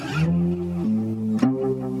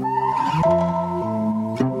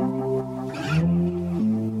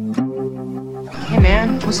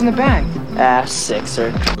What's in the bag? Sixer.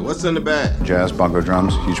 What's in the bag? Jazz, bongo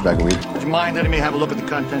drums, huge bag of weed. Would you mind letting me have a look at the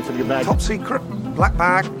contents of your bag? Top secret, black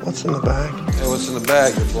bag. What's in the bag? Hey, what's in the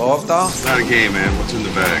bag? Your blow-up doll? It's not a game, man. What's in the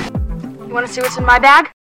bag? You want to see what's in my bag?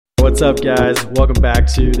 What's up, guys? Welcome back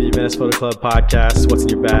to the Venice Photo Club podcast. What's in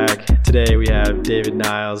your bag? Today we have David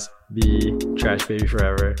Niles, the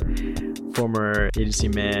TrashBabyForever, former agency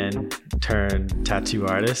man turned tattoo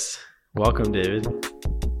artist. Welcome, David.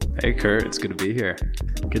 Hey, Kurt. It's good to be here.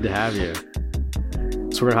 Good to have you.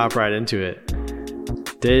 So we're gonna hop right into it.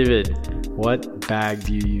 David, what bag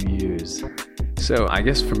do you use? So I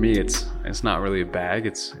guess for me, it's not really a bag.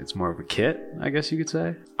 It's more of a kit, I guess you could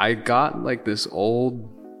say. I got like this old,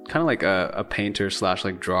 kind of like a painter /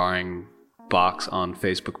 like drawing box on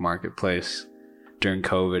Facebook Marketplace during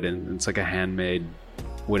COVID, and it's like a handmade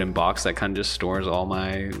wooden box that kind of just stores all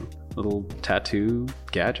my little tattoo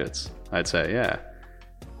gadgets, I'd say. Yeah.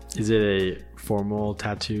 Is it a formal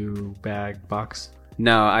tattoo bag box?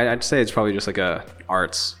 No, I'd say it's probably just like a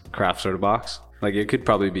arts craft sort of box. Like it could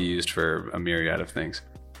probably be used for a myriad of things.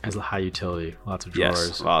 Has a high utility, lots of drawers.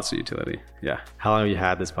 Yes, lots of utility. Yeah. How long have you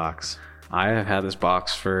had this box? I have had this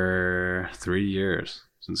box for 3 years,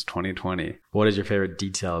 since 2020. What is your favorite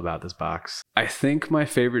detail about this box? I think my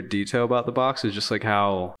favorite detail about the box is just like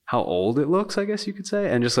how old it looks, I guess you could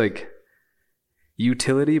say, and just like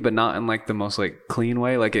utility, but not in like the most like clean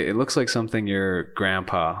way. Like it looks like something your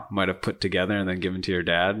grandpa might have put together and then given to your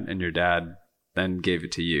dad, and your dad then gave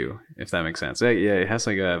it to you, if that makes sense. Yeah, it has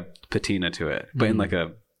like a patina to it, but in like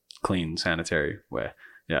a clean, sanitary way.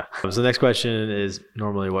 Yeah. So the next question is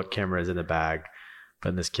normally what camera is in the bag, but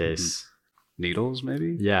in this case, needles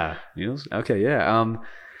maybe? Yeah. Needles? Okay, yeah.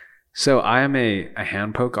 So I am a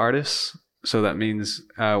hand poke artist. So that means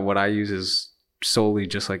what I use is solely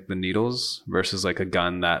just like the needles versus like a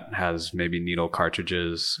gun that has maybe needle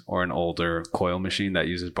cartridges or an older coil machine that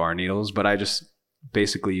uses bar needles. But I just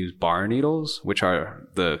basically use bar needles, which are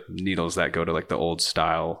the needles that go to like the old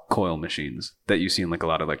style coil machines that you see in like a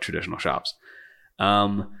lot of like traditional shops.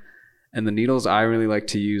 And the needles I really like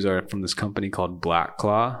to use are from this company called Black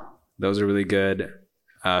Claw. Those are really good.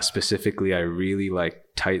 Specifically, I really like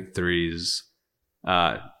tight threes,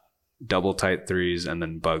 double tight threes, and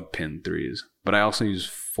then bug pin threes. But I also use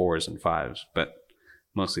 4s and 5s, but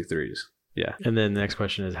mostly 3s. Yeah. And then the next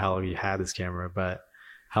question is how long have you had this camera, but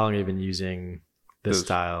how long have you been using this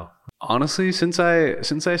style? Honestly, since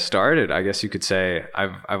I started, I guess you could say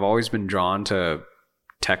I've always been drawn to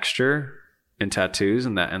texture in tattoos,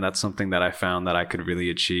 and that's something that I found that I could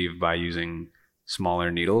really achieve by using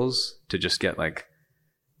smaller needles to just get like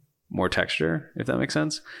more texture, if that makes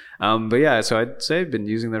sense. But yeah, so I'd say I've been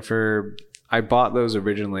using that I bought those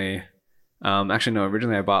originally.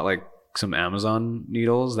 Originally I bought like some Amazon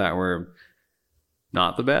needles that were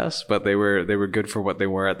not the best, but they were good for what they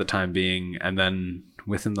were at the time being. And then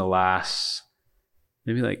within the last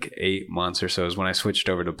maybe like 8 months or so is when I switched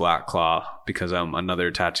over to Black Claw, because another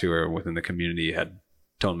tattooer within the community had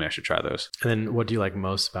told me I should try those. And then what do you like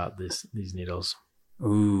most about these needles?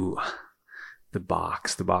 Ooh, the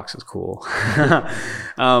box. The box is cool.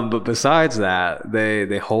 But besides that,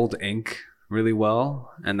 they hold ink really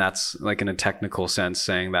well. And that's like in a technical sense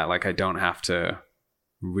saying that like I don't have to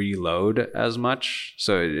reload as much.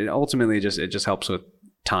 So it ultimately just helps with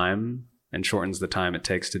time and shortens the time it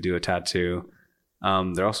takes to do a tattoo.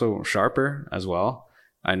 They're also sharper as well,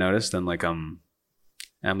 I noticed, than like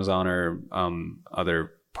Amazon or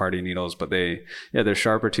other party needles, but they're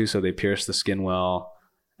sharper too, so they pierce the skin well,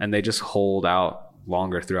 and they just hold out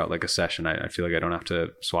longer throughout like a session. I feel like I don't have to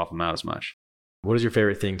swap them out as much. What is your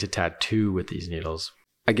favorite thing to tattoo with these needles?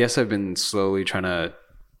 I guess I've been slowly trying to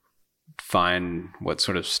find what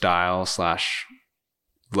sort of style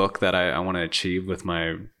 / look that I want to achieve with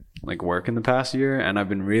my like work in the past year, and I've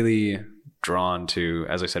been really drawn to,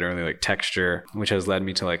 as I said earlier, like texture, which has led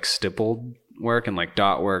me to like stippled work and like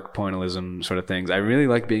dot work, pointillism sort of things. I really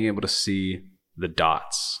like being able to see the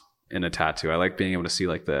dots in a tattoo. I like being able to see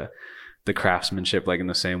like the craftsmanship, like in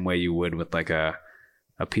the same way you would with like a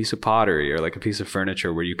piece of pottery or like a piece of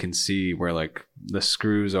furniture, where you can see where like the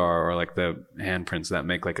screws are, or like the handprints that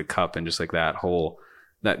make like a cup, and just like that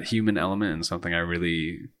human element, and something I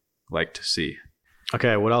really like to see.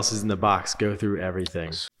 Okay, what else is in the box? Go through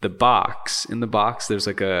everything. In the box, there's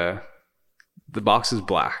like the box is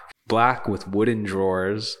black with wooden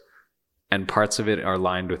drawers, and parts of it are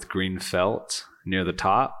lined with green felt near the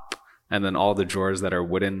top. And then all the drawers that are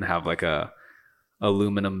wooden have like a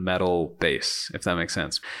aluminum metal base, if that makes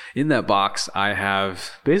sense. In that box, I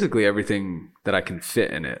have basically everything that I can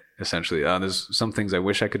fit in it, essentially. There's some things I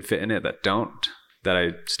wish I could fit in it that don't. that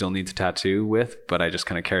I still need to tattoo with, but I just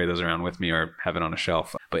kind of carry those around with me or have it on a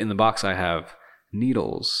shelf. But in the box, I have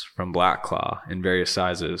needles from Black Claw in various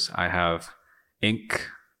sizes. I have ink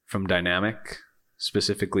from Dynamic,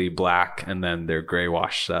 specifically black, and then their gray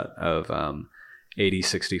wash set of 80,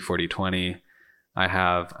 60, 40, 20. I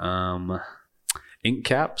have ink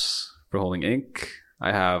caps for holding ink.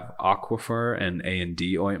 I have Aquifer and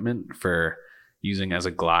A&D ointment for using as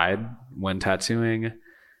a glide when tattooing.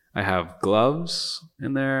 I have gloves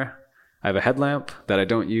in there. I have a headlamp that I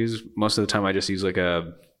don't use. Most of the time I just use like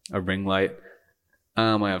a ring light.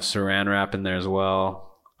 I have saran wrap in there as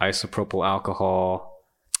well. Isopropyl alcohol.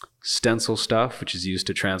 Stencil stuff, which is used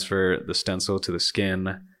to transfer the stencil to the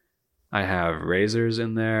skin. I have razors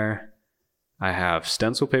in there. I have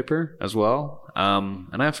stencil paper as well.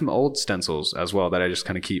 And I have some old stencils as well that I just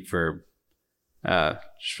kind of keep for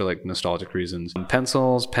like nostalgic reasons.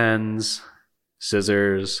 Pencils, pens,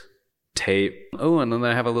 scissors, tape. Oh, and then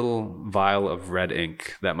I have a little vial of red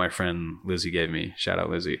ink that my friend Lizzie gave me. Shout out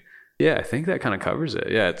Lizzie. Yeah, I think that kind of covers it.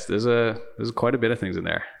 Yeah, there's quite a bit of things in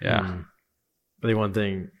there. Yeah. I think one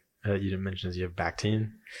thing you didn't mention is you have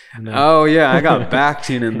Bactine. Oh yeah, I got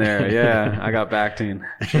Bactine in there. Yeah, I got Bactine.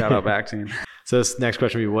 Shout out Bactine. So this next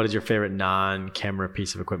question would be, what is your favorite non-camera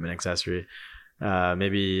piece of equipment accessory?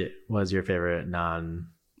 Maybe what is your favorite non-tattoo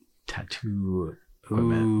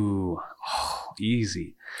equipment? Ooh,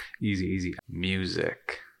 easy. Music.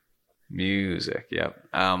 Yep.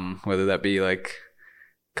 Whether that be like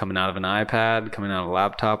coming out of an iPad, coming out of a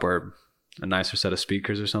laptop, or a nicer set of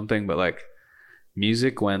speakers or something, but like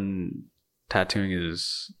music when tattooing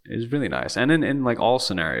is really nice, and in like all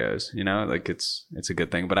scenarios, you know, like it's a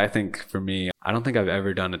good thing. But I think for me, I don't think I've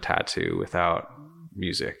ever done a tattoo without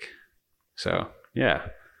music. So yeah.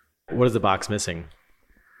 What is the box missing?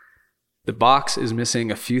 The box is missing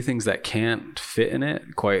a few things that can't fit in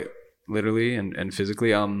it, quite literally and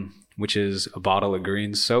physically, which is a bottle of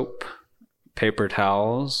green soap, paper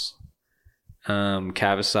towels,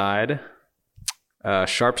 Cavicide,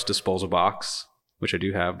 Sharp's disposal box, which I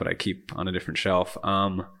do have, but I keep on a different shelf,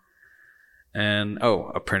 and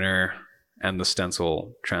a printer and the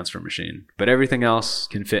stencil transfer machine. But everything else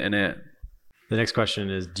can fit in it. The next question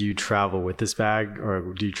is, do you travel with this bag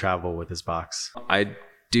or do you travel with this box? I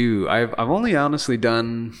do. I've only honestly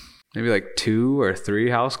done maybe like 2 or 3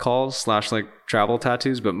 house calls / like travel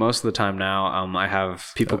tattoos, but most of the time now I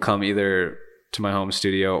have people come either to my home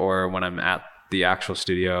studio or when I'm at the actual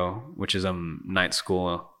studio, which is night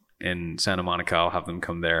school in Santa Monica, I'll have them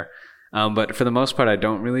come there. But for the most part, I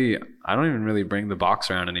don't even really bring the box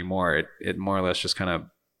around anymore. It more or less just kind of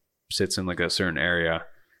sits in like a certain area.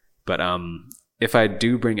 But if I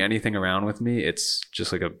do bring anything around with me, it's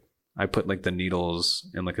just like I put like the needles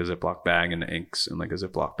in like a Ziploc bag and the inks in like a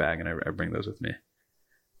Ziploc bag, and I bring those with me.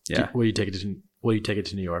 Yeah. Will you take it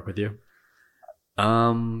to New York with you?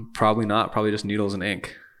 Probably not. Probably just needles and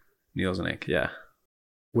ink. Yeah.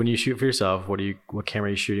 When you shoot for yourself, what camera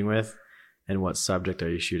are you shooting with, and what subject are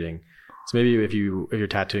you shooting? So maybe if you're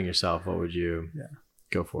tattooing yourself, what would you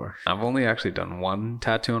go for? I've only actually done one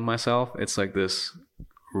tattoo on myself. It's like this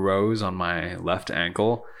rose on my left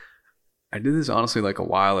ankle. I did this honestly like a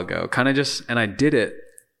while ago, kind of just, and I did it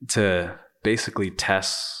to basically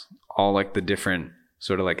test all like the different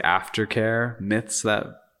sort of like aftercare myths that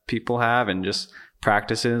people have and just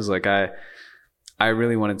practices. Like I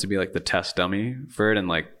really wanted to be like the test dummy for it and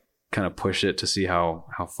like kind of push it to see how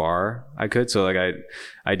far I could. So like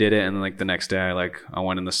I did it, and then like the next day I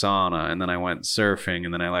went in the sauna, and then I went surfing,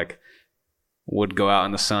 and then I like would go out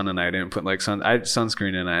in the sun, and I didn't put like I had sunscreen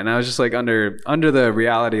in it, and I was just like under the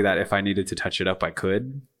reality that if I needed to touch it up I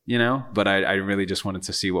could, you know, but I really just wanted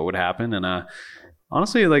to see what would happen. And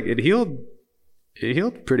honestly, like it healed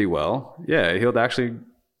pretty well. Yeah, it healed actually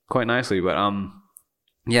quite nicely. But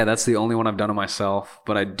yeah, that's the only one I've done on myself,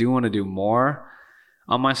 but I do want to do more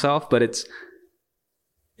on myself. But it's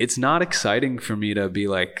not exciting for me to be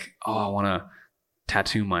like, oh, I want to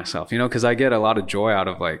tattoo myself, you know, because I get a lot of joy out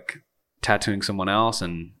of like tattooing someone else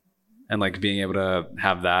and like being able to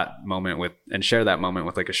have that moment with and share that moment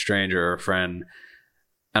with like a stranger or a friend.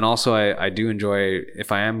 And also I do enjoy,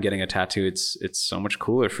 if I am getting a tattoo, it's so much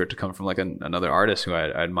cooler for it to come from like another artist who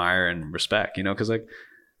I admire and respect, you know, because like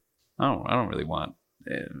I don't really want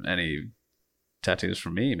any tattoos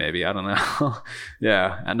for me, maybe, I don't know.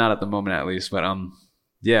 Yeah, and not at the moment at least, but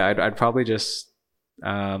yeah, I'd probably just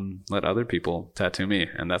let other people tattoo me,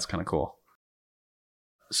 and that's kind of cool.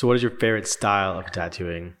 So what is your favorite style of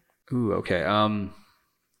tattooing? Ooh, okay.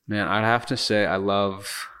 Man, I'd have to say I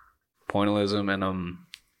love pointillism and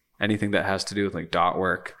anything that has to do with like dot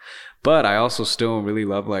work, but I also still really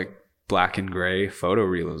love like black and gray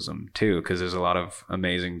photorealism too, because there's a lot of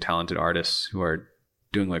amazing talented artists who are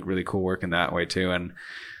doing like really cool work in that way too. And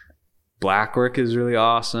black work is really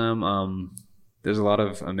awesome. There's a lot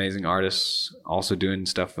of amazing artists also doing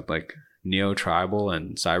stuff with like neo-tribal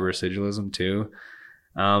and cyber residualism too.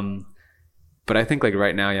 But I think like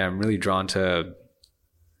right now, I'm really drawn to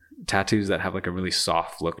tattoos that have like a really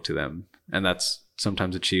soft look to them. And that's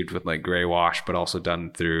sometimes achieved with like gray wash, but also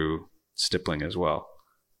done through stippling as well.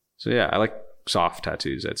 So yeah, I like soft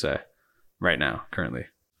tattoos, I'd say, right now, currently.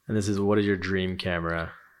 And this is, what is your dream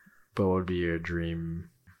camera? But what would be your dream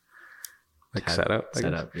like setup?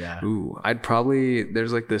 Yeah. Ooh, I'd probably,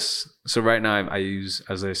 there's like this, so right now I use,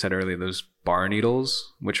 as I said earlier, those bar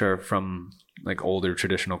needles, which are from like older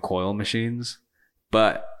traditional coil machines.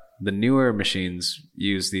 But the newer machines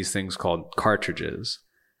use these things called cartridges.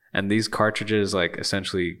 And these cartridges like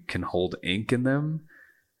essentially can hold ink in them.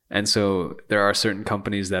 And so there are certain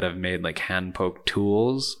companies that have made like hand poke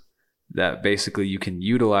tools that basically you can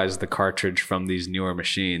utilize the cartridge from these newer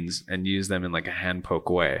machines and use them in like a hand poke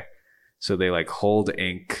way. So they like hold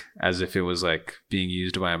ink as if it was like being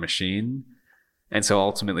used by a machine. And so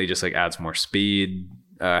ultimately just like adds more speed,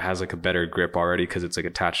 has like a better grip already because it's like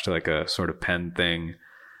attached to like a sort of pen thing.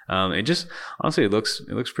 It just, honestly, it looks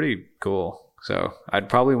pretty cool. So I'd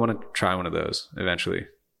probably want to try one of those eventually.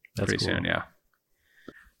 That's pretty cool. soon, yeah.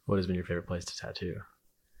 What has been your favorite place to tattoo?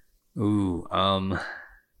 Ooh,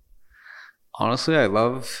 honestly,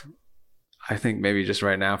 I think maybe just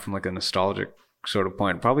right now from like a nostalgic sort of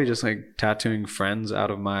point, probably just like tattooing friends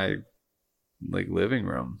out of my like living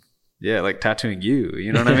room. Yeah, like tattooing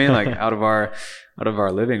you know what I mean? Like out of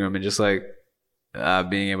our living room, and just like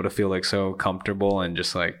being able to feel like so comfortable and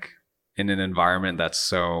just like in an environment that's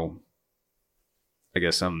so, I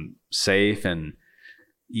guess, safe and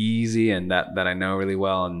easy, and that I know really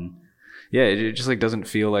well. And yeah, it just like doesn't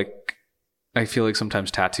feel like, I feel like sometimes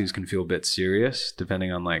tattoos can feel a bit serious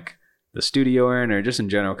depending on like the studio you're in or just in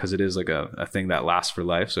general, because it is like a thing that lasts for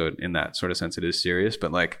life. So in that sort of sense, it is serious.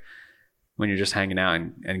 But like when you're just hanging out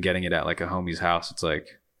and getting it at like a homie's house, it's like,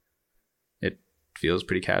 it feels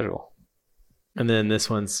pretty casual. And then this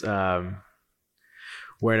one's, where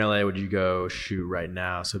in LA would you go shoot right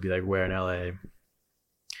now? So it'd be like, where in LA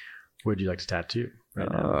would you like to tattoo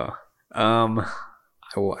right now? I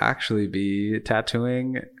will actually be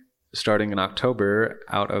tattooing starting in October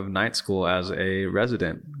out of night school as a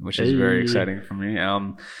resident, which is very exciting for me.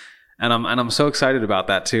 And I'm so excited about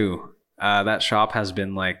that too. That shop has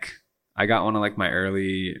been like, I got one of like my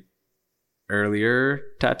earlier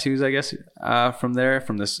tattoos, I guess, from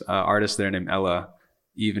this artist there named Ella,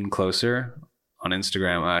 Even Closer, on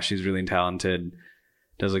Instagram. She's really talented,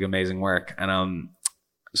 does like amazing work. And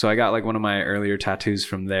so I got like one of my earlier tattoos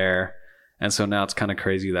from there. And so now it's kind of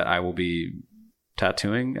crazy that I will be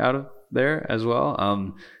tattooing out of there as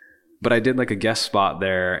well. But I did like a guest spot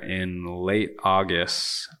there in late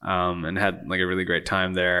August, and had like a really great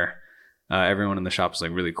time there. Everyone in the shop is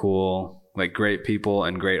like really cool, like great people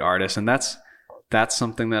and great artists. And that's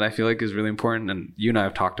something that I feel like is really important. And you and I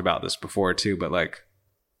have talked about this before too, but like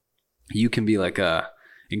you can be like a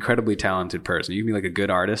incredibly talented person. You can be like a good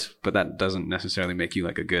artist, but that doesn't necessarily make you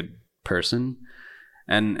like a good person.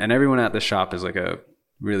 And everyone at the shop is like a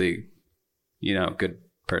really, good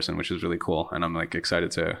person, which is really cool. And I'm like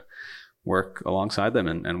excited to work alongside them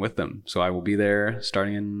and with them. So I will be there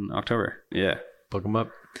starting in October. Yeah. Book them up.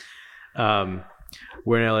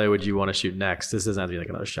 Where in LA would you want to shoot next? This doesn't have to be like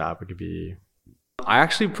another shop. It could be... I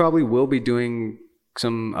actually probably will be doing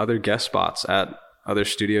some other guest spots at other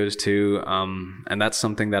studios too. And that's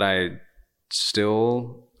something that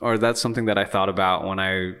that's something that I thought about when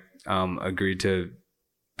I agreed to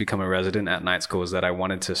become a resident at night school, is that I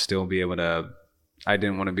wanted to still be able to, I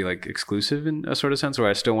didn't want to be like exclusive in a sort of sense, where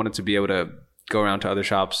I still wanted to be able to go around to other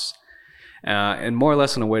shops and more or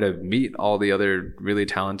less in a way to meet all the other really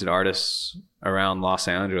talented artists around Los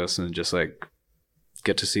Angeles and just like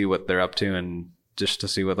get to see what they're up to and just to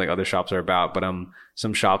see what like other shops are about. But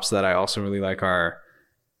some shops that I also really like are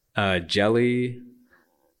Jelly,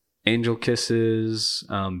 Angel Kisses,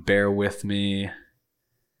 Bear With Me,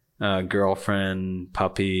 Girlfriend,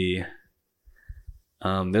 Puppy.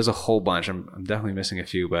 There's a whole bunch. I'm definitely missing a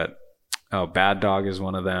few, but Bad Dog is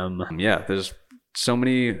one of them. Yeah, there's so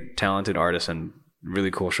many talented artists and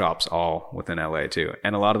really cool shops all within LA too.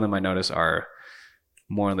 And a lot of them I notice are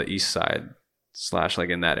more on the east side / like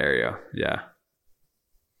in that area. Yeah.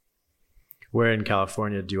 Where in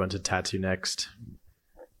California do you want to tattoo next?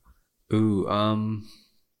 Ooh,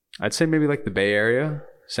 I'd say maybe like the Bay Area.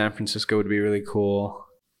 San Francisco would be really cool.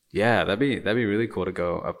 Yeah, that'd be really cool to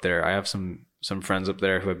go up there. I have some friends up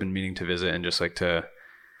there who I've been meaning to visit and just like to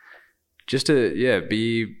just to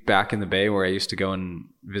be back in the Bay where I used to go and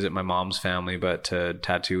visit my mom's family, but to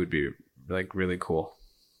tattoo would be like really cool.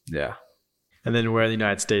 Yeah. And then where in the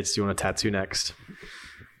United States do you want to tattoo next?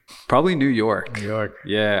 Probably New York. New York.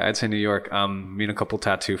 Yeah, I'd say New York. Me and a couple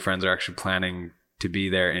tattoo friends are actually planning to be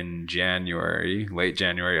there in January, late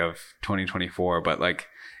January of 2024. But like,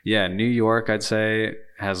 yeah, New York, I'd say,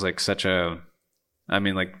 has like such a, I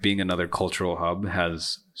mean, like being another cultural hub,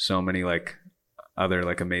 has so many like other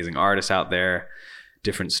like amazing artists out there,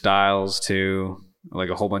 different styles too, like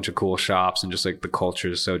a whole bunch of cool shops, and just like the culture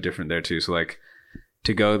is so different there too. So like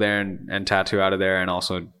to go there and tattoo out of there and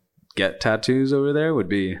also get tattoos over there would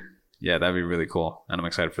be, yeah, that'd be really cool. And I'm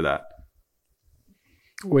excited for that.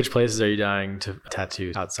 Which places are you dying to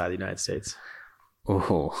tattoo outside the United States? I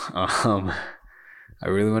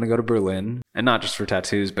really want to go to Berlin, and not just for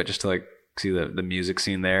tattoos, but just to like see the music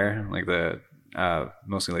scene there, like the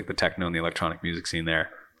mostly like the techno and the electronic music scene there.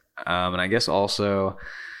 And I guess also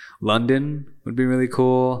London would be really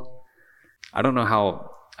cool. I don't know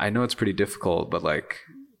how, I know it's pretty difficult, but like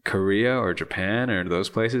Korea or Japan or those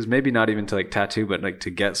places, maybe not even to like tattoo, but like to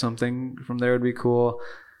get something from there would be cool.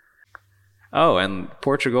 Oh, and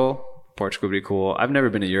Portugal would be cool. I've never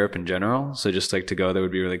been to Europe in general, so just like to go there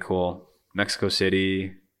would be really cool. Mexico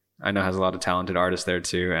City, I know has a lot of talented artists there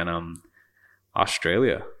too. And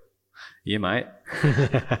Australia, you might.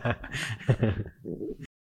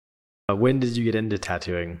 When did you get into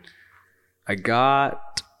tattooing? I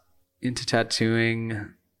got into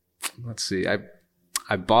tattooing, let's see,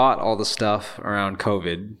 I bought all the stuff around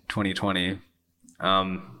COVID 2020,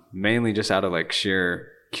 mainly just out of like sheer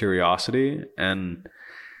curiosity. And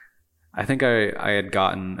I think I had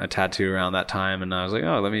gotten a tattoo around that time, and I was like,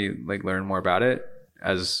 oh, let me like learn more about it.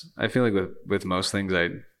 As I feel like with most things I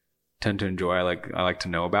tend to enjoy, I like to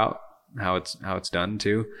know about how it's done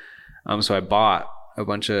too. So I bought a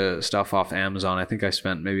bunch of stuff off Amazon. I think I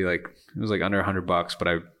spent maybe like, it was like under $100, but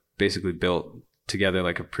I basically built together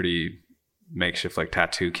like a pretty makeshift like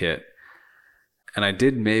tattoo kit. And I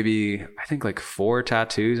did maybe, I think like 4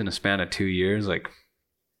 tattoos in a span of 2 years, like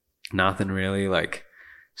nothing really like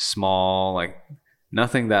small, like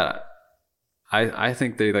nothing that I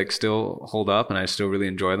think they like still hold up and I still really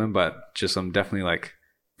enjoy them, but just I'm definitely like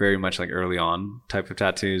very much like early on type of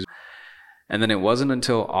tattoos. And then it wasn't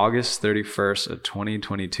until August 31st of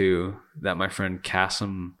 2022 that my friend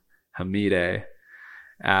Kasim Hamide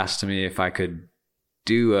asked me if I could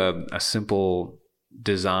do a simple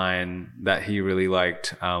design that he really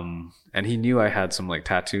liked. And he knew I had some like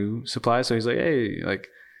tattoo supplies. So he's like, hey, like,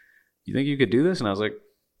 you think you could do this? And I was like,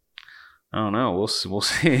 I don't know. We'll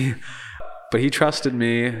see. But he trusted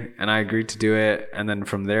me and I agreed to do it. And then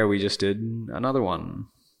from there, we just did another one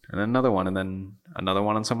and then another one and then another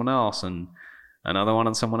one on someone else and another one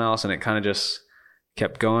on someone else. And it kind of just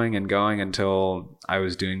kept going and going until I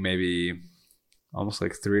was doing maybe almost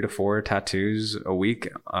like 3 to 4 tattoos a week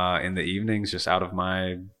in the evenings, just out of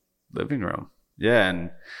my living room. Yeah.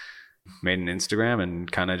 And made an Instagram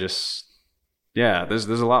and kind of just, yeah, there's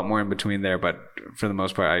a lot more in between there. But for the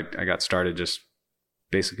most part, I got started just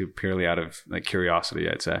basically purely out of like curiosity,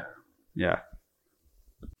 I'd say. Yeah.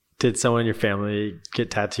 Did someone in your family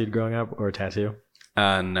get tattooed growing up or a tattoo?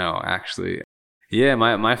 No, actually. Yeah,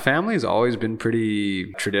 my family's always been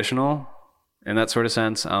pretty traditional in that sort of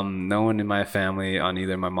sense. No one in my family on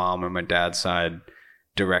either my mom or my dad's side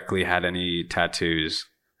directly had any tattoos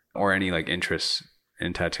or any like interests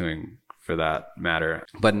in tattooing for that matter.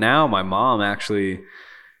 But now my mom actually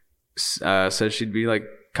says she'd be like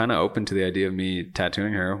kind of open to the idea of me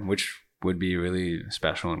tattooing her, which would be really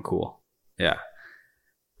special and cool. Yeah.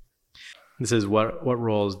 This is what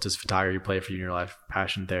roles does photography play for you in your life?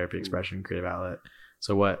 Passion, therapy, expression, creative outlet.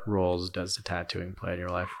 So what roles does the tattooing play in your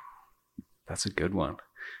life? That's a good one.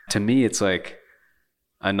 To me, it's like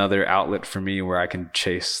another outlet for me where I can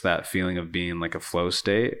chase that feeling of being like a flow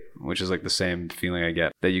state, which is like the same feeling I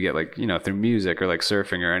get that you get like, you know, through music or like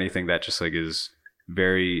surfing or anything that just like is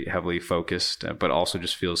very heavily focused, but also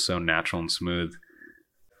just feels so natural and smooth.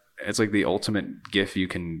 It's like the ultimate gift you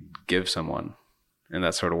can give someone in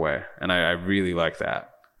that sort of way. And I really like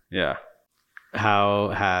that. Yeah. How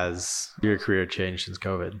has your career changed since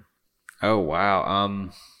COVID? Oh, wow.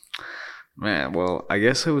 Man, well, I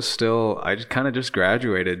guess I kind of just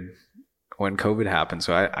graduated when COVID happened.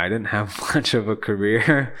 So I didn't have much of a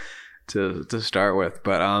career to start with,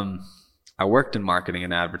 but I worked in marketing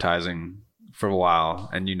and advertising for a while.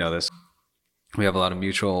 And you know this, we have a lot of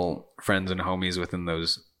mutual friends and homies within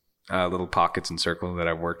those little pockets and circles that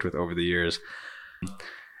I've worked with over the years.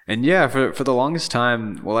 And yeah, for the longest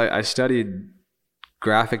time, well, I studied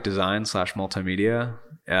graphic design / multimedia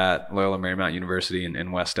at Loyola Marymount University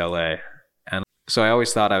in West LA. so I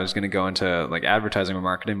always thought I was going to go into like advertising or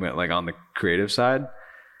marketing, but like on the creative side.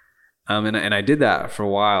 And I did that for a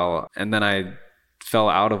while, and then I fell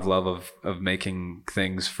out of love of making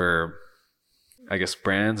things for, I guess,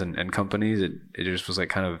 brands and companies. It just was like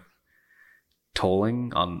kind of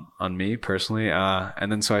tolling on me personally.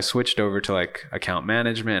 And then so I switched over to like account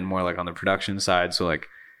management and more like on the production side. So like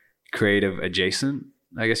creative adjacent,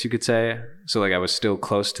 I guess you could say. So like I was still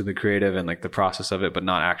close to the creative and like the process of it, but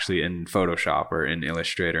not actually in Photoshop or in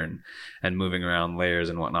Illustrator and moving around layers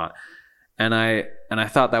and whatnot. And I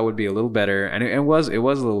thought that would be a little better, and it was a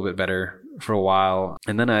little bit better for a while.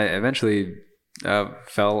 And then I eventually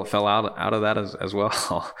fell out of that as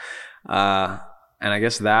well. And I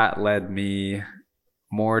guess that led me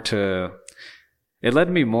more in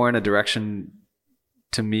a direction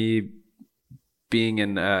to me being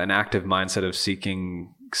in an active mindset of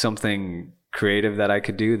seeking something creative that I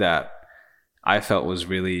could do that I felt was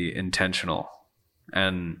really intentional,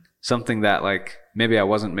 and something that like maybe I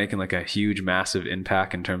wasn't making like a huge massive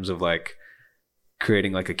impact in terms of like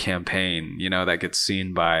creating like a campaign, you know, that gets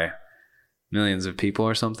seen by millions of people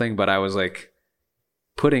or something, but I was like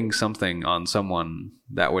putting something on someone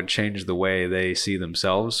that would change the way they see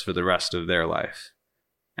themselves for the rest of their life.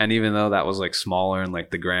 And even though that was like smaller in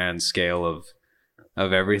like the grand scale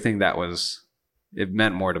of everything, it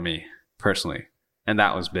meant more to me personally. And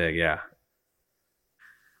that was big. Yeah.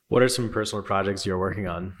 What are some personal projects you're working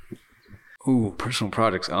on? Ooh, personal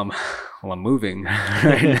projects. Well, I'm moving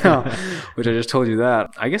right now, which I just told you that.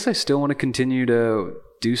 I guess I still want to continue to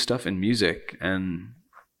do stuff in music and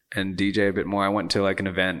DJ a bit more. I went to like an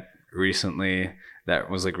event recently that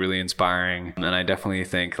was like really inspiring, and I definitely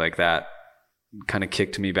think like that kind of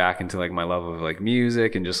kicked me back into like my love of like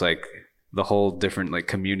music and just like the whole different like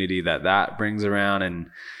community that brings around. And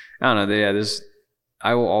I don't know, yeah,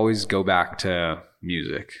 I will always go back to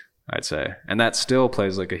music, I'd say. And that still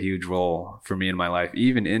plays like a huge role for me in my life,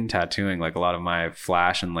 even in tattooing. Like a lot of my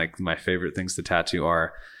flash and like my favorite things to tattoo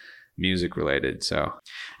are music related. So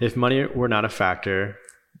if money were not a factor,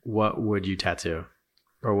 what would you tattoo?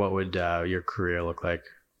 Or what would your career look like?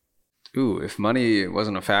 Ooh, if money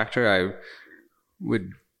wasn't a factor, I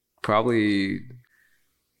would probably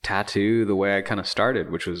tattoo the way I kind of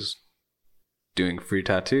started, which was doing free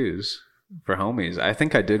tattoos for homies. I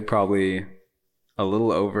think I did probably a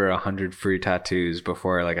little over 100 free tattoos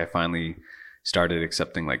before like I finally started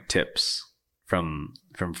accepting like tips from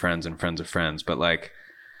friends and friends of friends. But like,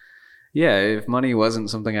 yeah, if money wasn't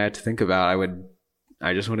something I had to think about,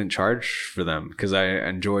 I just wouldn't charge for them because I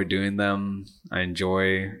enjoy doing them. I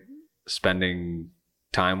enjoy spending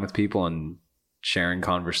time with people and sharing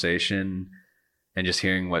conversation and just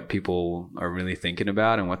hearing what people are really thinking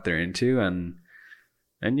about and what they're into.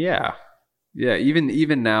 And yeah,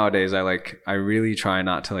 even nowadays, I really try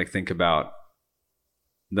not to like think about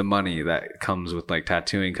the money that comes with like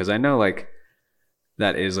tattooing, because I know like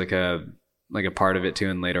that is like a part of it too,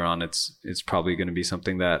 and later on it's probably going to be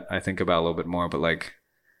something that I think about a little bit more. But like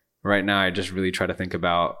right now, I just really try to think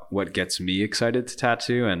about what gets me excited to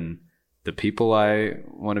tattoo and the people I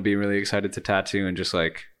want to be really excited to tattoo, and just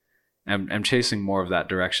like I'm chasing more of that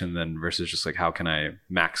direction than versus just like how can I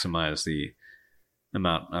maximize the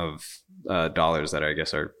amount of dollars that I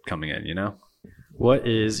guess are coming in, you know? What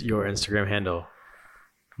is your Instagram handle?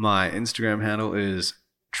 My Instagram handle is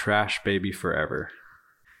TrashBabyForever.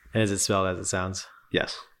 And is it spelled as it sounds?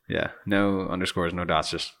 Yes. Yeah. No underscores, no dots,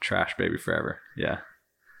 just TrashBabyForever. Yeah.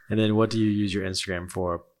 And then what do you use your Instagram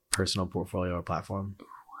for? Personal portfolio or platform?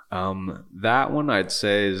 That one I'd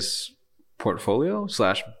say is portfolio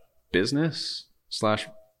 / business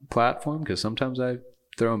 / platform, because sometimes I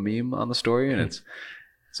throw a meme on the story and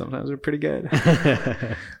sometimes they're pretty good.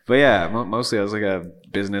 But yeah, mostly as like a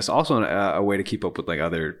business, also a way to keep up with like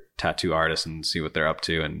other tattoo artists and see what they're up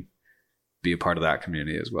to and be a part of that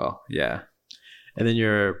community as well. Yeah. And then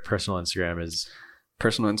your personal Instagram is?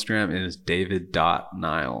 Personal Instagram is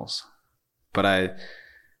David.Niles. But I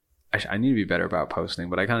need to be better about posting,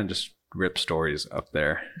 but I kind of just rip stories up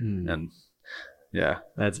there. And yeah.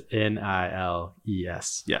 That's Niles.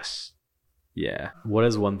 Yes. Yeah. What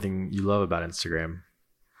is one thing you love about Instagram?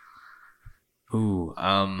 Ooh,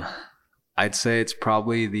 I'd say it's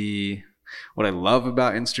probably what I love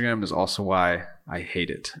about Instagram is also why I hate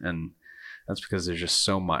it. And that's because there's just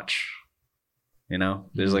so much, you know,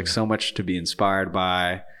 there's like so much to be inspired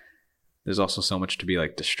by. There's also so much to be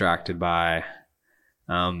like distracted by.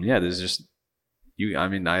 Yeah, there's just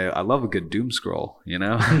I love a good doom scroll, you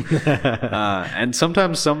know? And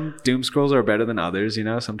sometimes some doom scrolls are better than others, you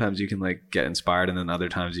know? Sometimes you can like get inspired, and then other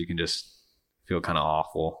times you can just feel kind of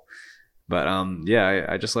awful. But yeah,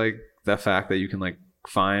 I just like the fact that you can like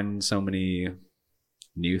find so many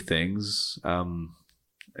new things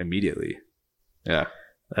immediately. Yeah.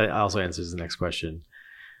 That also answers the next question.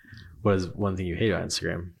 What is one thing you hate on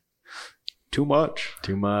Instagram? Too much.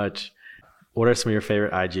 What are some of your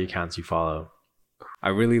favorite IG accounts you follow? I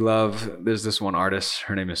really love, there's this one artist,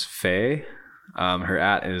 her name is Faye. Her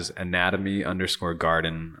 @ is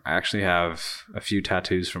anatomy_garden. I actually have a few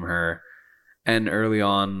tattoos from her. And early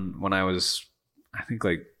on when I was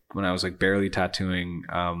barely tattooing,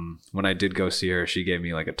 when I did go see her, she gave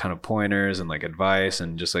me like a ton of pointers and like advice,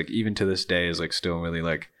 and just like even to this day is like still really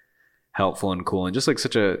like helpful and cool, and just like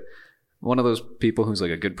such a one of those people who's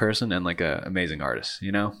like a good person and like a amazing artist,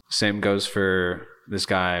 you know? Same goes for this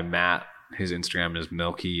guy, Matt. His Instagram is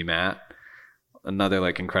Milky Matt. Another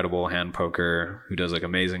like incredible hand poker who does like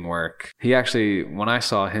amazing work. He actually, when I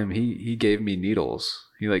saw him, he gave me needles.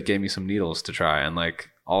 He like gave me some needles to try, and like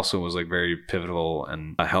also was like very pivotal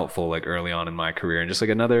and helpful like early on in my career, and just like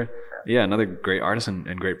another great artist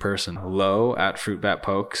and great person. Low at Fruitbat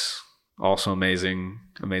Pokes, also amazing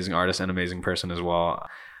artist and amazing person as well.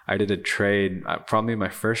 I did a trade, probably my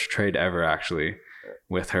first trade ever actually,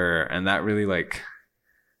 with her, and that really like,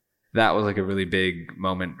 that was like a really big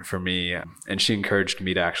moment for me, and she encouraged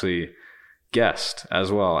me to actually guest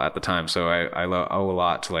as well at the time. So I owe a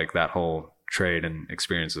lot to like that whole trade and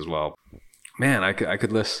experience as well. Man, I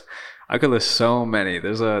could list so many.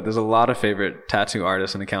 There's a lot of favorite tattoo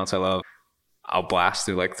artists and accounts I love. I'll blast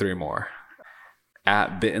through like 3 more.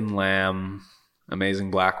 At Bitten Lamb,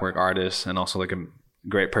 amazing blackwork artist and also like a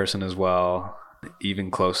great person as well.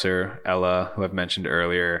 Even Closer, Ella, who I've mentioned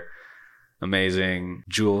earlier. Amazing.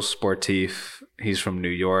 Jules Sportif, he's from New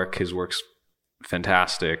York. His work's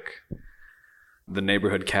fantastic. The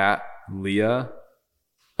Neighborhood Cat, Leah,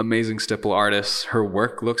 amazing stipple artist. Her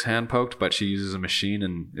work looks hand poked, but she uses a machine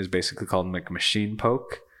and is basically called like machine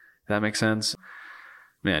poke. If that makes sense.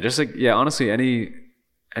 Man, just like, yeah, honestly, any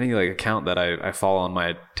like account that I follow on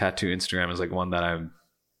my tattoo Instagram is like one that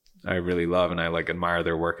I really love, and I like admire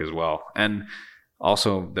their work as well. And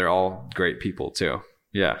also they're all great people too.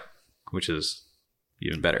 Yeah. Which is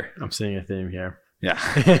even better. I'm seeing a theme here. Yeah.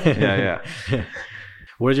 Yeah.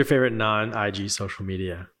 What is your favorite non-IG social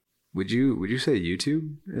media? Would you say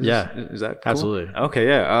YouTube? Is that cool? Absolutely. Okay,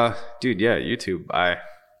 yeah. Dude, yeah, YouTube.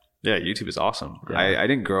 YouTube is awesome. Yeah. I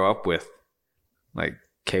didn't grow up with like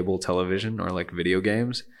cable television or like video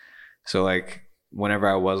games. So like whenever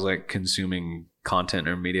I was like consuming content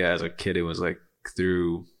or media as a kid, it was like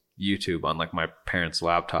through YouTube on like my parents'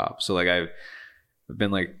 laptop. So like I've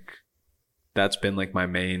been like, that's been like my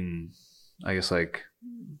main, I guess, like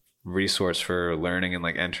resource for learning and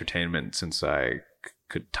like entertainment since I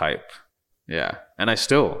could type. Yeah. And I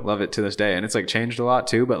still love it to this day. And it's like changed a lot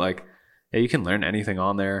too, but like, yeah, you can learn anything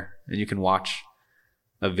on there, and you can watch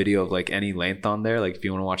a video of like any length on there. Like if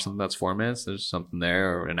you want to watch something that's 4 minutes, there's something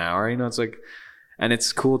there, or an hour, you know, it's like, and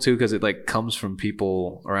it's cool too, because it like comes from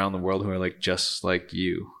people around the world who are like just like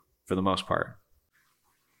you for the most part.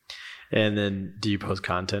 And then do you post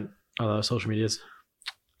content on those social medias?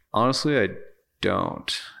 Honestly, I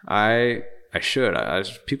don't. I should.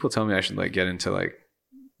 People tell me I should like get into like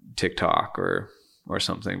TikTok or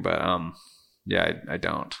something, but yeah, I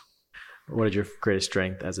don't. What is your greatest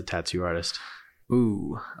strength as a tattoo artist?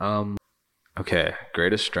 Okay,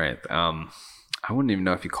 greatest strength. I wouldn't even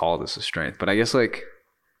know if you call this a strength, but I guess like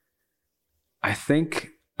I think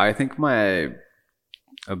my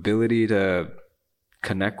ability to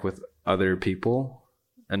connect with other people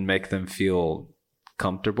and make them feel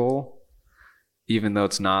comfortable, even though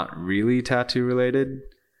it's not really tattoo related,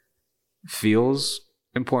 feels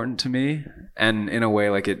important to me. And in a way,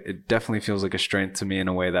 like it definitely feels like a strength to me in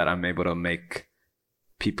a way that I'm able to make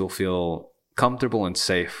people feel comfortable and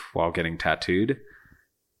safe while getting tattooed.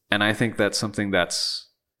 And I think that's something that's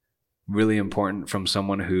really important from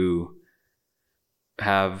someone who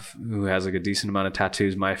has like a decent amount of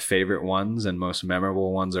tattoos. My favorite ones and most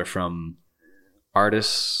memorable ones are from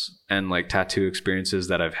artists and like tattoo experiences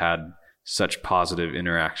that I've had such positive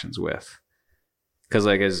interactions with. Because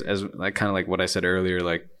like as like kind of like what I said earlier,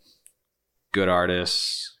 like good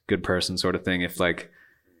artists, good person sort of thing. If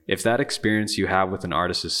that experience you have with an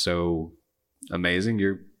artist is so amazing,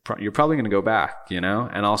 you're probably going to go back, you know.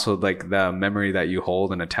 And also like the memory that you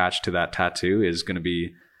hold and attach to that tattoo is going to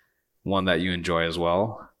be one that you enjoy as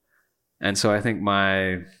well. And so I think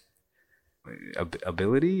my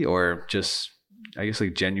ability, or just I guess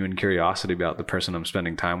like genuine curiosity about the person I'm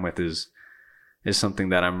spending time with is something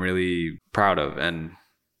that I'm really proud of, and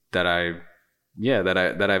that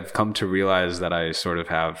I've come to realize that I sort of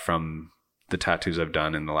have from the tattoos I've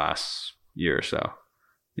done in the last year or so.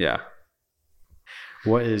 Yeah.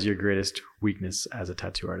 What is your greatest weakness as a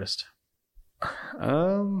tattoo artist?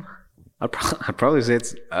 I'd probably say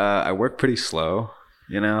it's I work pretty slow,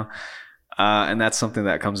 you know, and that's something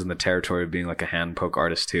that comes in the territory of being like a hand poke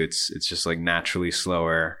artist too. It's just like naturally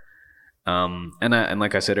slower. And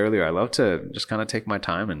like I said earlier, I love to just kind of take my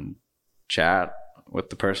time and chat with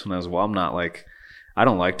the person as well. I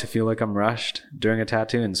don't like to feel like I'm rushed during a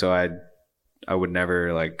tattoo, and so I would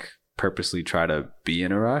never like purposely try to be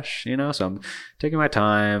in a rush, you know. So I'm taking my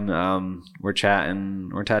time. We're chatting,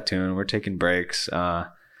 we're tattooing, we're taking breaks.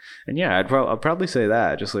 And yeah, I'll probably say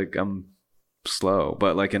that. Just like I'm slow,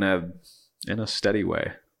 but like in a steady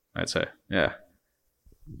way, I'd say. Yeah.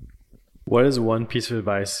 What is one piece of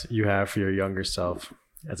advice you have for your younger self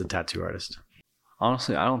as a tattoo artist?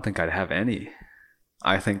 Honestly, I don't think I'd have any.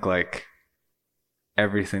 I think like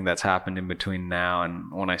everything that's happened in between now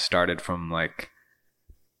and when I started, from like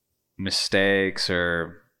mistakes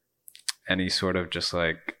or any sort of just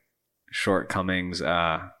like shortcomings,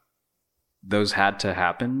 those had to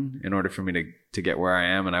happen in order for me to get where I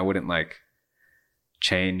am. And I wouldn't like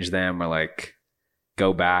change them or like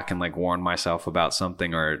go back and like warn myself about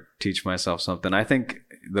something or teach myself something. I think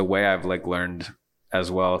the way I've like learned as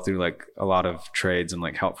well through like a lot of trades and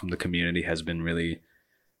like help from the community has been really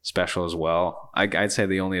special as well. I'd say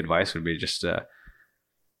the only advice would be just to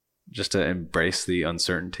embrace the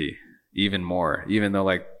uncertainty even more, even though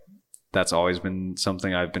like that's always been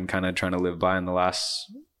something I've been kind of trying to live by in the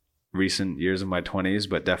last recent years of my 20s,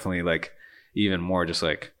 but definitely like even more just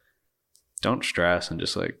like don't stress and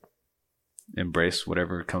just like embrace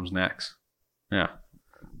whatever comes next. Yeah.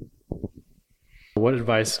 What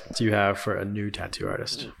advice do you have for a new tattoo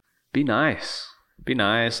artist? Be nice.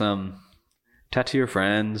 Tattoo your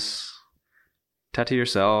friends, tattoo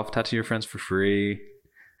yourself, tattoo your friends for free.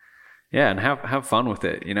 Yeah, and have fun with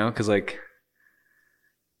it, you know, because like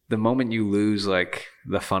the moment you lose like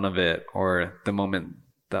the fun of it, or the moment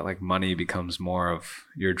that like money becomes more of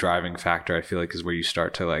your driving factor, I feel like is where you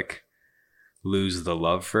start to like lose the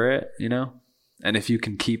love for it, you know. And if you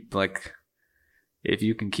can keep the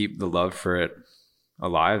love for it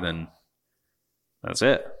alive, then that's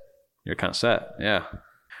it. You're kind of set. Yeah.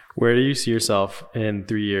 Where do you see yourself in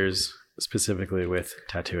 3 years specifically with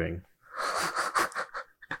tattooing?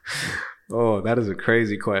 Oh, that is a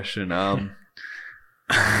crazy question. I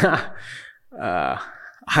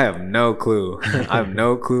have no clue. I have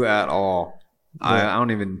no clue at all. Yeah.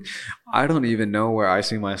 I don't even know where I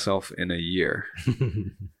see myself in a year.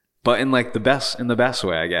 But in like the best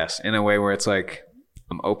way, I guess, in a way where it's like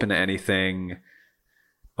I'm open to anything,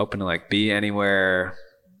 open to like be anywhere,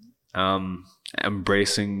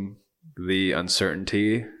 embracing the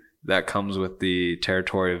uncertainty that comes with the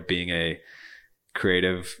territory of being a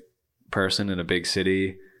creative person in a big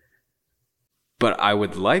city. But I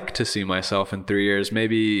would like to see myself in 3 years,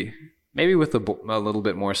 maybe with a little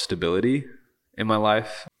bit more stability in my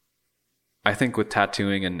life. I think with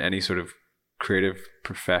tattooing and any sort of creative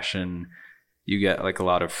profession, you get like a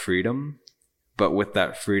lot of freedom, but with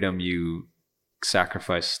that freedom, you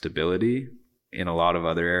sacrifice stability in a lot of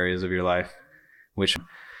other areas of your life, which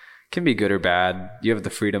can be good or bad. You have the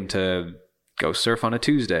freedom to go surf on a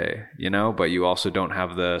Tuesday, you know, but you also don't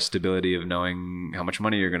have the stability of knowing how much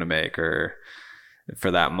money you're going to make or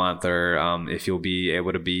for that month, or if you'll be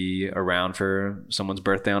able to be around for someone's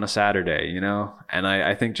birthday on a Saturday, you know. And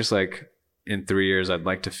I think just like in 3 years, I'd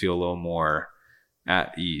like to feel a little more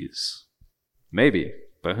at ease, maybe,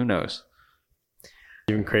 but who knows.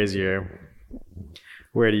 Even crazier,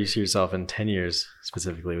 where do you see yourself in 10 years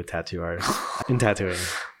specifically with tattoo art in tattooing?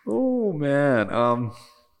 Oh man, I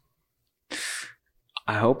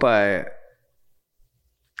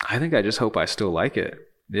just hope I still like it.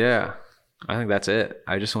 Yeah, I think that's it.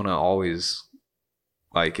 I just want to always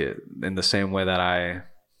like it in the same way that I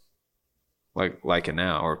like it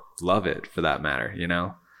now, or love it for that matter, you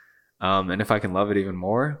know. And if I can love it even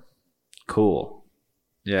more, cool.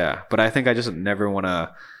 Yeah, but I think I just never want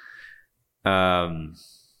to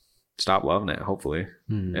stop loving it, hopefully.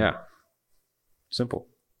 Yeah, simple.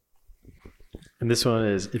 And this one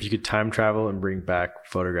is, if you could time travel and bring back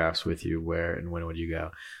photographs with you, where and when would you go?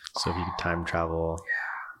 So if you could time travel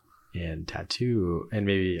and tattoo, and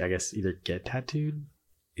maybe, I guess, either get tattooed.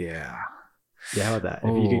 Yeah, how about that?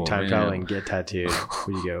 If you could time travel and get tattooed,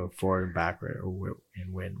 would you go forward and backward, or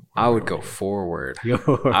and when? I would go forward.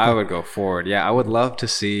 I would go forward. Yeah, I would love to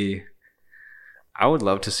see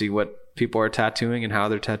what people are tattooing and how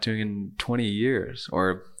they're tattooing in 20 years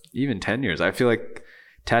or even 10 years. I feel like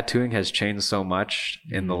tattooing has changed so much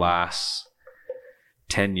in the last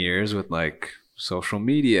 10 years with like social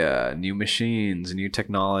media, new machines, new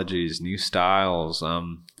technologies, new styles.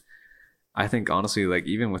 I think honestly, like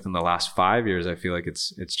even within the last 5 years, I feel like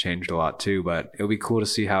it's changed a lot too. But it'll be cool to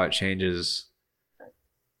see how it changes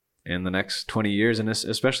in the next 20 years, and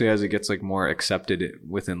especially as it gets like more accepted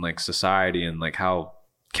within like society, and like how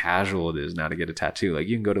casual it is now to get a tattoo. Like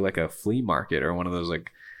you can go to like a flea market or one of those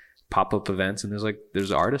like pop-up events, and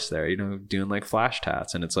there's artists there, you know, doing like flash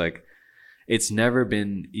tats, and it's like it's never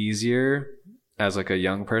been easier as like a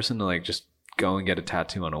young person to like just go and get a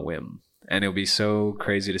tattoo on a whim. And it'll be so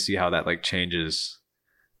crazy to see how that like changes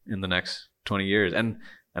in the next 20 years, and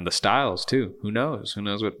the styles too. Who knows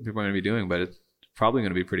what people are going to be doing, but it's probably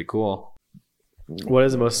going to be pretty cool. What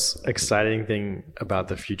is the most exciting thing about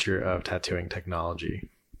the future of tattooing technology?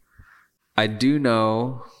 I do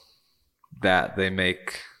know that they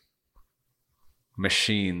make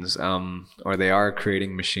machines, or they are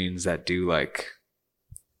creating machines that do like,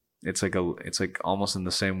 it's like almost in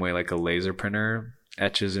the same way like a laser printer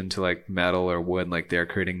etches into like metal or wood. Like they're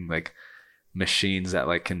creating like machines that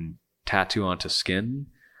like can tattoo onto skin,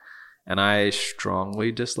 and I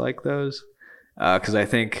strongly dislike those because I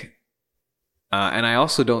think and I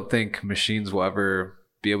also don't think machines will ever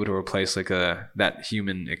be able to replace like that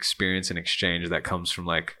human experience and exchange that comes from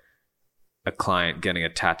like a client getting a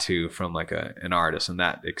tattoo from like an artist, and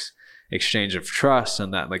that exchange of trust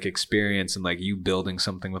and that like experience and like you building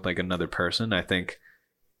something with like another person. I think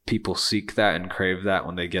people seek that and crave that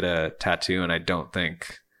when they get a tattoo, and I don't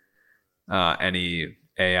think any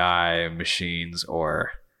AI machines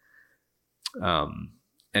or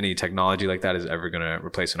any technology like that is ever going to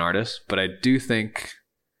replace an artist. But I do think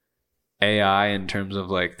AI, in terms of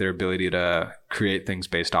like their ability to create things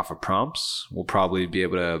based off of prompts, will probably be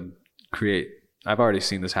able to create, I've already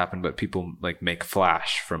seen this happen, but people like make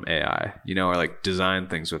Flash from AI, you know, or like design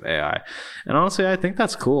things with AI. And honestly, I think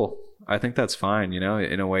that's cool. I think that's fine, you know,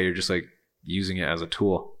 in a way you're just like using it as a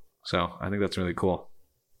tool. So I think that's really cool.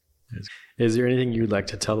 Is there anything you'd like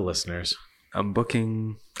to tell the listeners? I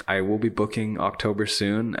will be booking October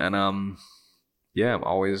soon, and yeah, I'm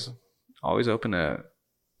always open to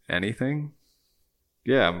anything.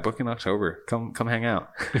 Yeah, I'm booking October. Come hang out.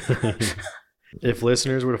 If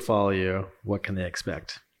listeners were to follow you, what can they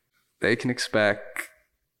expect? They can expect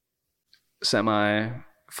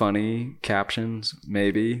semi-funny captions,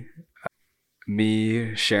 maybe.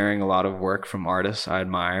 Me sharing a lot of work from artists I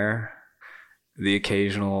admire. The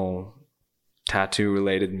occasional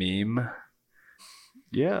tattoo-related meme.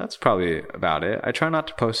 Yeah, that's probably about it. I try not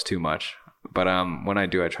to post too much, but when I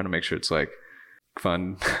do, I try to make sure it's like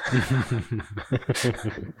fun.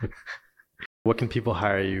 What can people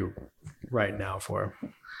hire you right now for?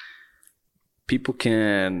 People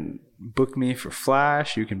can book me for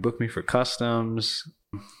Flash. You can book me for customs.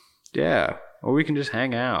 Yeah. Or we can just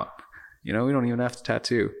hang out. You know, we don't even have to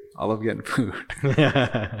tattoo. I love getting food.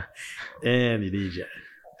 And you DJ.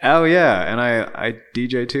 Oh, yeah. And I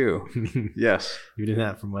DJ too. Yes. You've been doing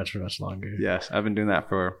that for much longer. Yes. I've been doing that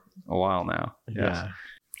for a while now. Yes. Yeah.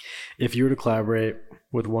 If you were to collaborate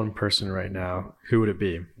with one person right now, who would it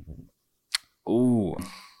be? Ooh.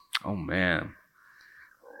 Oh, man.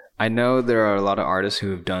 I know there are a lot of artists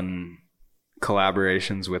who have done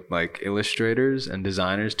collaborations with like illustrators and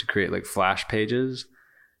designers to create like Flash pages.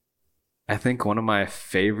 I think one of my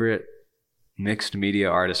favorite mixed media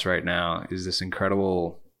artists right now is this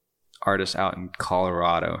incredible artist out in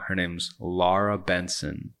Colorado. Her name's Laura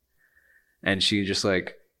Benson. And she just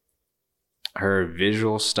like, her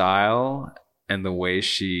visual style and the way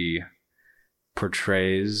she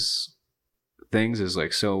portrays things is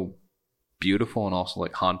like so beautiful and also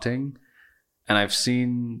like haunting. And I've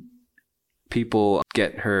seen people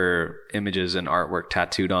get her images and artwork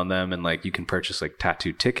tattooed on them, and like you can purchase like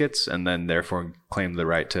tattoo tickets and then therefore claim the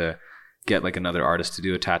right to get like another artist to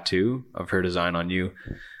do a tattoo of her design on you.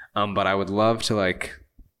 But I would love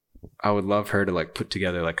her to like put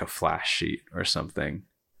together like a Flash sheet or something.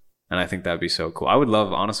 And I think that'd be so cool. I would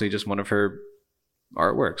love, honestly, just one of her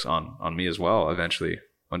artworks on me as well eventually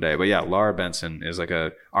one day. But yeah, Laura Benson is like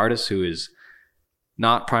a artist who is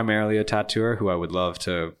not primarily a tattooer who I would love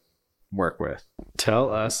to work with.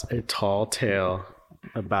 Tell us a tall tale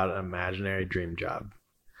about an imaginary dream job.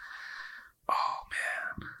 Oh,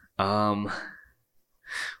 man.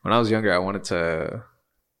 When I was younger, I wanted to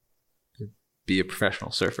be a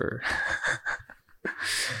professional surfer.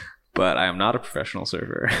 But I am not a professional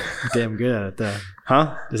surfer. Damn good at it, though.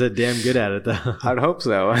 Huh? Is that damn good at it, though? I'd hope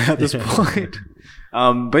so at this point.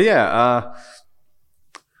 But yeah,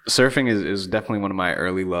 surfing is definitely one of my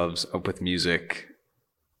early loves up with music.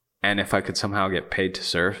 And if I could somehow get paid to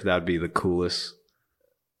surf, that would be the coolest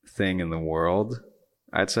thing in the world,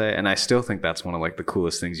 I'd say. And I still think that's one of like the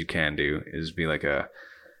coolest things you can do is be like a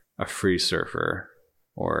free surfer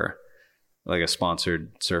or like a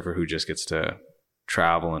sponsored surfer who just gets to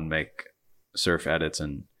travel and make surf edits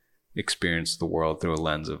and experience the world through a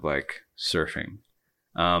lens of like surfing.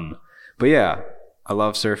 But yeah, I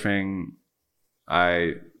love surfing.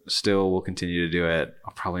 I still will continue to do it.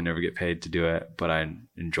 I'll probably never get paid to do it, but I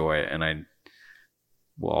enjoy it and I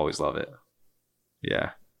will always love it.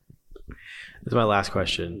 Yeah. This is my last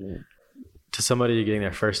question. To somebody getting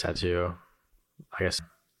their first tattoo, I guess,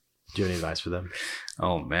 do you have any advice for them?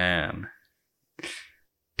 Oh man.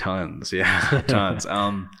 Tons. Yeah. Tons.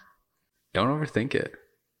 Don't overthink it.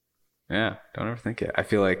 Yeah. Don't overthink it. I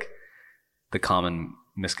feel like the common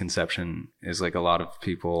misconception is like a lot of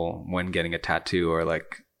people when getting a tattoo or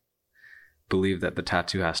like believe that the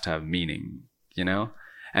tattoo has to have meaning, you know?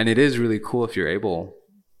 And it is really cool if you're able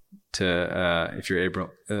to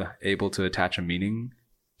able to attach a meaning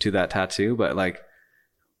to that tattoo, but like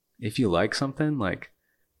if you like something, like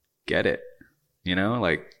get it, you know?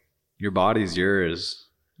 Like your body's yours,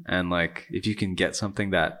 and like if you can get something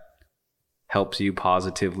that helps you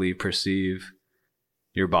positively perceive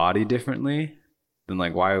your body differently, then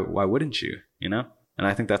like why wouldn't you, you know? And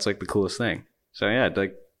I think that's like the coolest thing. So yeah,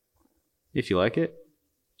 like if you like it,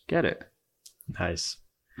 get it. Nice.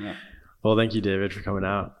 Yeah. Well, thank you, David, for coming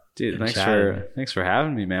out. Dude, thanks for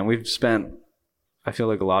having me, man. We've spent, I feel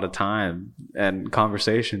like, a lot of time and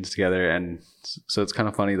conversations together, and so it's kind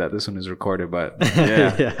of funny that this one is recorded, but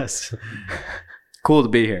yeah. Yes. Cool to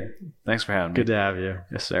be here. Thanks for having me. Good to have you.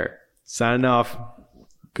 Yes, sir. Signing off.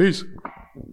 Peace.